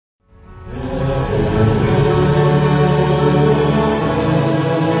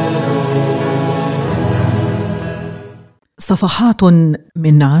صفحات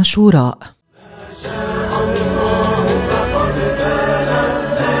من عاشوراء.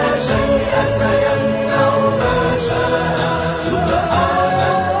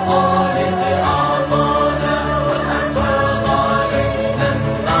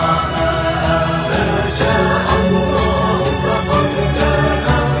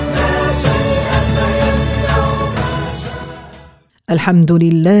 الحمد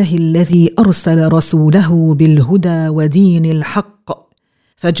لله الذي أرسل رسوله بالهدى ودين الحق،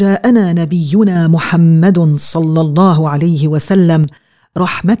 فجاءنا نبينا محمد صلى الله عليه وسلم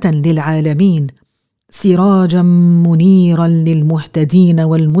رحمة للعالمين، سراجا منيرا للمهتدين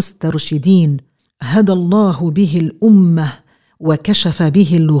والمسترشدين، هدى الله به الأمة وكشف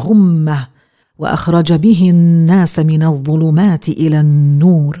به الغمة، وأخرج به الناس من الظلمات إلى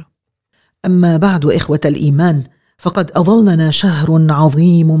النور. أما بعد، إخوة الإيمان، فقد أظلنا شهر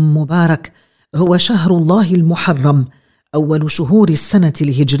عظيم مبارك، هو شهر الله المحرم، أول شهور السنة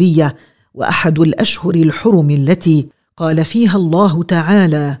الهجرية، وأحد الأشهر الحرم التي قال فيها الله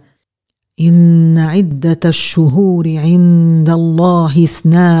تعالى: إن عدة الشهور عند الله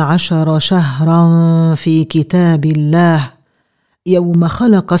 12 شهرا في كتاب الله يوم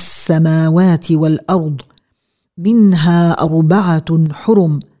خلق السماوات والأرض منها 4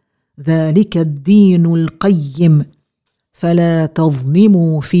 حرم، ذلك الدين القيم، فلا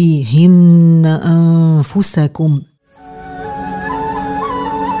تظلموا فيهن أنفسكم.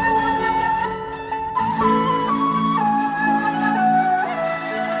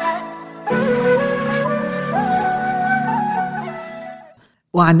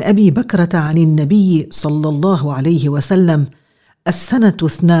 وعن أبي بكرة عن النبي صلى الله عليه وسلم: السنة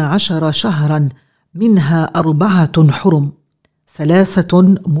 12 شهرا منها 4 حرم،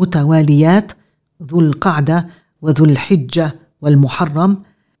 3 متواليات، ذو القعدة وذو الحجة والمحرم،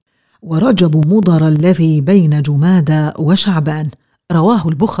 ورجب مضر الذي بين جمادى وشعبان. رواه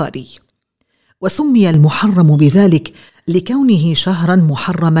البخاري. وسمي المحرم بذلك لكونه شهرا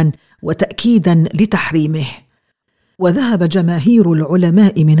محرما وتأكيدا لتحريمه. وذهب جماهير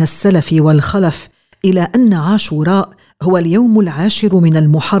العلماء من السلف والخلف إلى أن عاشوراء هو اليوم 10 من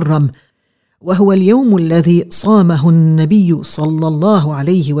المحرم، وهو اليوم الذي صامه النبي صلى الله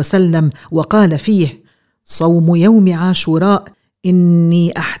عليه وسلم وقال فيه: صوم يوم عاشوراء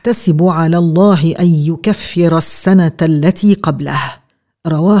إني أحتسب على الله أن يكفر السنة التي قبله.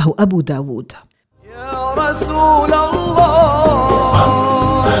 رواه أبو داود. يا رسول الله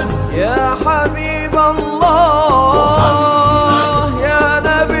محمد، يا حبيب الله يا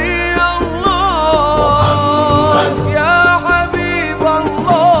نبي الله محمد، يا حبيب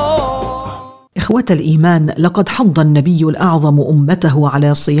الله. إخوة الإيمان، لقد حض النبي الأعظم أمته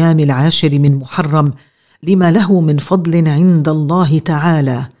على صيام 10 من محرم لما له من فضل عند الله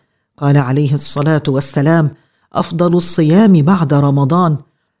تعالى. قال عليه الصلاة والسلام: أفضل الصيام بعد رمضان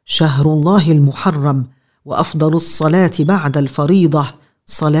شهر الله المحرم، وأفضل الصلاة بعد الفريضة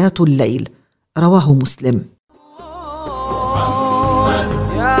صلاة الليل. رواه مسلم.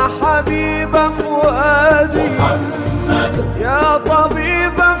 يا حبيب فؤادي محمد، يا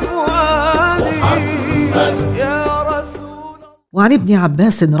طبيب فؤادي يا رسول. وعن ابن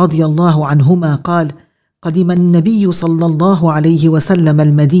عباس رضي الله عنهما قال: قدم النبي صلى الله عليه وسلم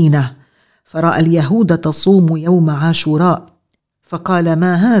المدينة، فرأى اليهود تصوم يوم عاشوراء، فقال: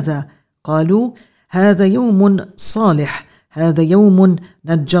 ما هذا؟ قالوا: هذا يوم صالح، هذا يوم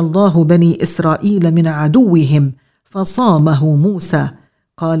نجى الله بني إسرائيل من عدوهم فصامه موسى.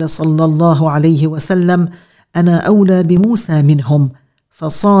 قال صلى الله عليه وسلم: أنا أولى بموسى منهم،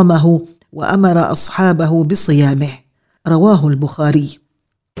 فصامه وأمر أصحابه بصيامه. رواه البخاري.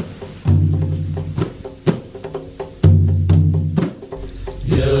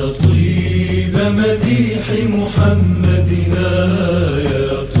 يا طيب مديح محمدنا، يا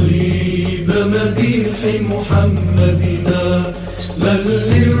طيب مديح محمدنا، من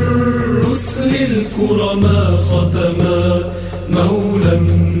للرسل الكرما ختما، مولا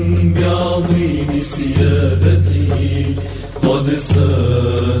بعظيم سيادته، قد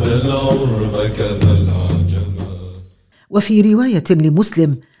ساد العرب كذا العجما. وفي رواية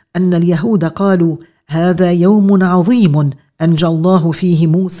لمسلم أن اليهود قالوا: هذا يوم عظيم أنجى الله فيه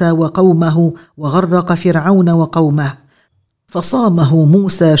موسى وقومه وغرق فرعون وقومه، فصامه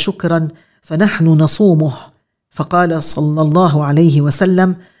موسى شكرا، فنحن نصومه. فقال صلى الله عليه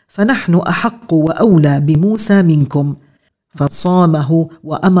وسلم: فنحن أحق وأولى بموسى منكم، فصامه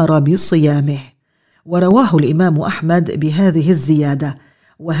وأمر بصيامه. ورواه الإمام أحمد بهذه الزيادة: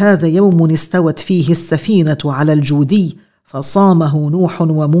 وهذا يوم استوت فيه السفينة على الجودي، فصامه نوح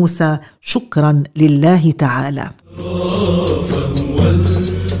وموسى شكرا لله تعالى. فهو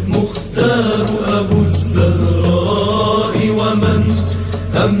المختار أبو الزهراء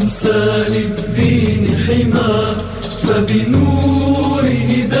أمسى للدين حما، فبنور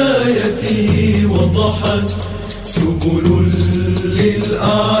هدايته وضحت سبل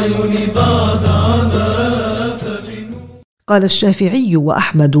للأعين بعد عمى. قال الشافعي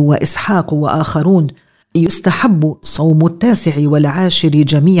وأحمد وإسحاق وآخرون: يستحب صوم 9 و10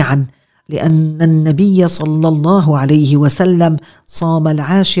 جميعا، لأن النبي صلى الله عليه وسلم صام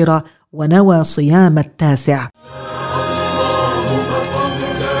 10 ونوى صيام 9.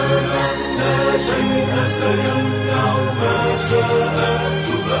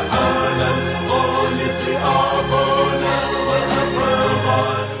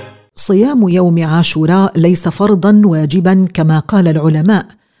 صيام يوم عاشوراء ليس فرضا واجبا كما قال العلماء،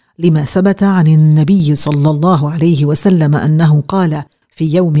 لما ثبت عن النبي صلى الله عليه وسلم أنه قال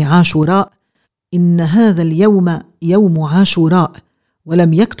في يوم عاشوراء: إن هذا اليوم يوم عاشوراء،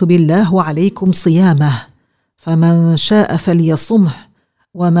 ولم يكتب الله عليكم صيامه، فمن شاء فليصمه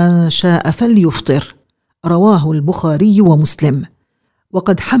ومن شاء فليفطر. رواه البخاري ومسلم.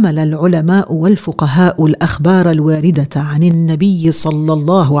 وقد حمل العلماء والفقهاء الأخبار الواردة عن النبي صلى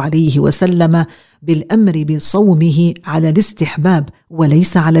الله عليه وسلم بالأمر بصومه على الاستحباب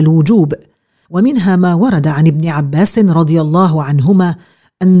وليس على الوجوب، ومنها ما ورد عن ابن عباس رضي الله عنهما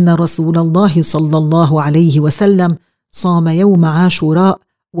أن رسول الله صلى الله عليه وسلم صام يوم عاشوراء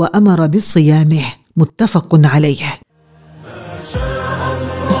وأمر بصيامه، متفق عليه.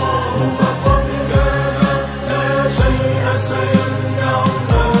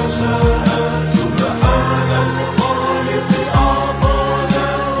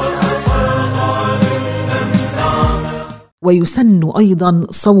 ويسن أيضا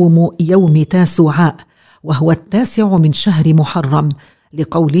صوم يوم تاسوعاء، وهو 9 من شهر محرم،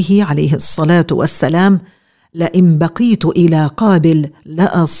 لقوله عليه الصلاة والسلام: لئن بقيت إلى قابل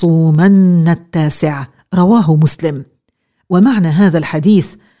لأصومن 9. رواه مسلم. ومعنى هذا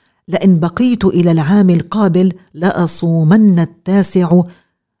الحديث: لئن بقيت إلى العام القابل لأصومن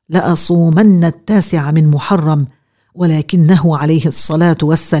 9 من محرم، ولكنه عليه الصلاة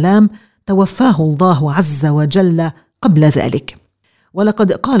والسلام توفاه الله عز وجل قبل ذلك.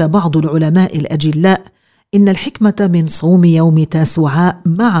 ولقد قال بعض العلماء الأجلاء إن الحكمة من صوم يوم تاسوعاء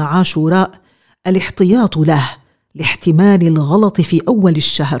مع عاشوراء الاحتياط له لاحتمال الغلط في أول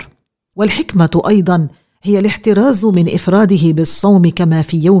الشهر، والحكمة أيضا هي الاحتراز من إفراده بالصوم كما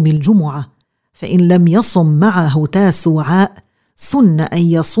في يوم الجمعة، فإن لم يصم معه تاسوعاء سن أن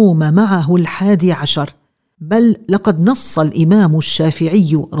يصوم معه 11. بل لقد نص الإمام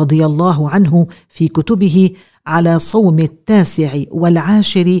الشافعي رضي الله عنه في كتبه على صوم 9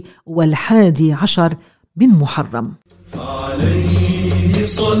 و10 و11 من محرم. فعليه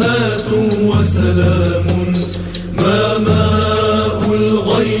صلاة وسلام ما ماء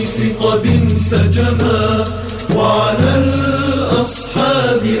الغيث قد انسجما، وعلى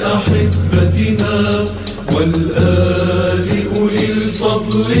الأصحاب أحبتنا والآل أولي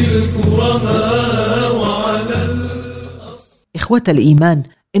الفضل الكرماء وعلى إخوة الإيمان،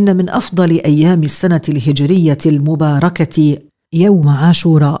 إن من أفضل أيام السنة الهجرية المباركة يوم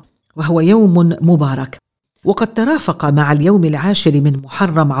عاشوراء، وهو يوم مبارك، وقد ترافق مع اليوم 10 من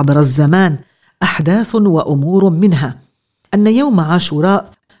محرم عبر الزمان أحداث وأمور، منها أن يوم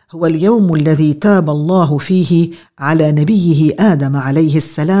عاشوراء هو اليوم الذي تاب الله فيه على نبيه آدم عليه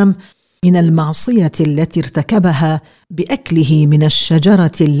السلام من المعصية التي ارتكبها بأكله من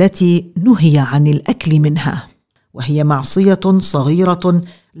الشجرة التي نهي عن الأكل منها، وهي معصية صغيرة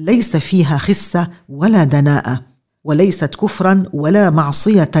ليس فيها خسة ولا دناءة، وليست كفرا ولا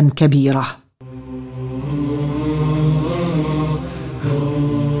معصية كبيرة.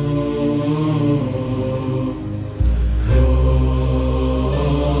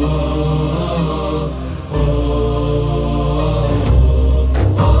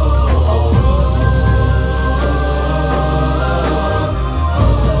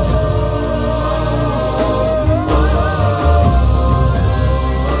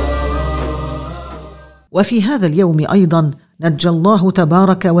 وفي هذا اليوم أيضا نجى الله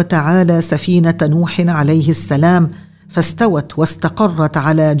تبارك وتعالى سفينة نوح عليه السلام، فاستوت واستقرت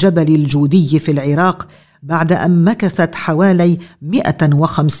على جبل الجودي في العراق بعد أن مكثت حوالي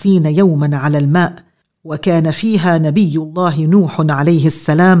 150 يوما على الماء، وكان فيها نبي الله نوح عليه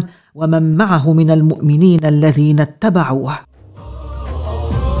السلام ومن معه من المؤمنين الذين اتبعوه.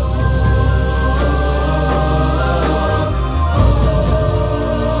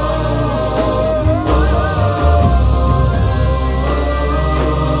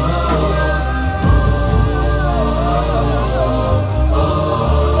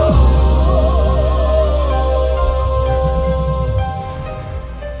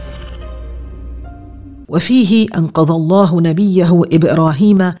 وفيه أنقذ الله نبيه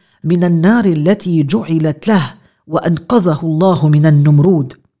إبراهيم من النار التي جعلت له وأنقذه الله من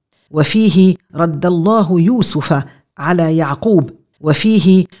النمرود. وفيه رد الله يوسف على يعقوب.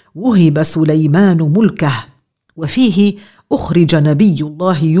 وفيه وهب سليمان ملكه. وفيه أخرج نبي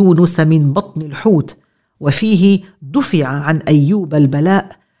الله يونس من بطن الحوت. وفيه دفع عن أيوب البلاء.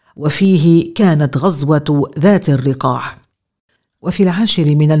 وفيه كانت غزوة ذات الرقاع. وفي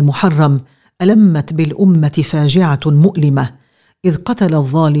 10 من المحرم ألمت بالأمة فاجعة مؤلمة، إذ قتل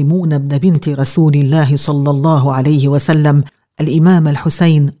الظالمون ابن بنت رسول الله صلى الله عليه وسلم الإمام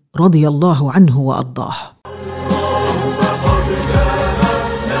الحسين رضي الله عنه وأرضاه.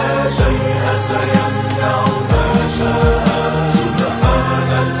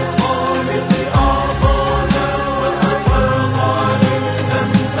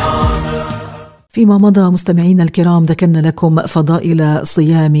 فيما مضى مستمعينا الكرام ذكرنا لكم فضائل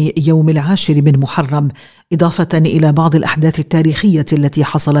صيام يوم 10 من محرم، إضافة إلى بعض الأحداث التاريخية التي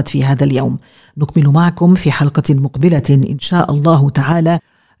حصلت في هذا اليوم. نكمل معكم في حلقة مقبلة إن شاء الله تعالى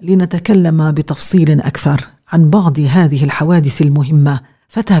لنتكلم بتفصيل أكثر عن بعض هذه الحوادث المهمة،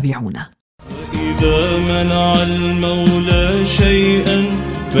 فتابعونا. إذا منع المولى شيئا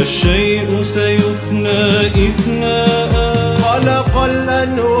فالشيء سيفنى إفناء. خلق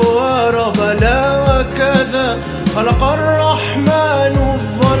الأنوار بلا وكذا خلق الرحمن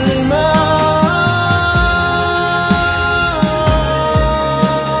الظلماء.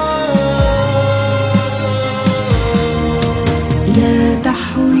 لا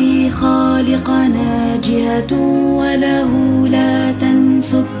تحوي خالقنا جهة وله لا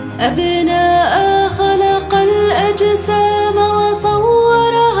تنسب أبناء. خلق الأجسام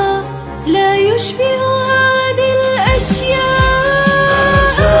وصورها لا يشبه هذه الأشياء.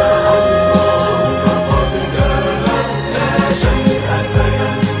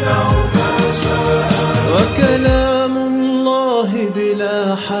 وكلام الله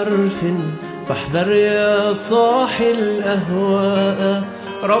بلا حرف فاحذر يا صاحي الأهواء.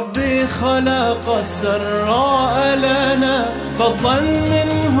 ربي خلق السراء لنا فضلا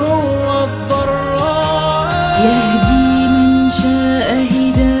منه والضراء. يهدي من شاء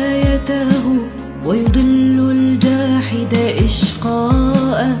هدايته ويضل الجاحد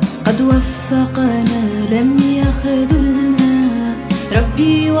إشقاء. قد وفقنا لم يخذلنا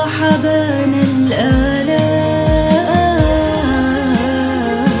ربي وحبانا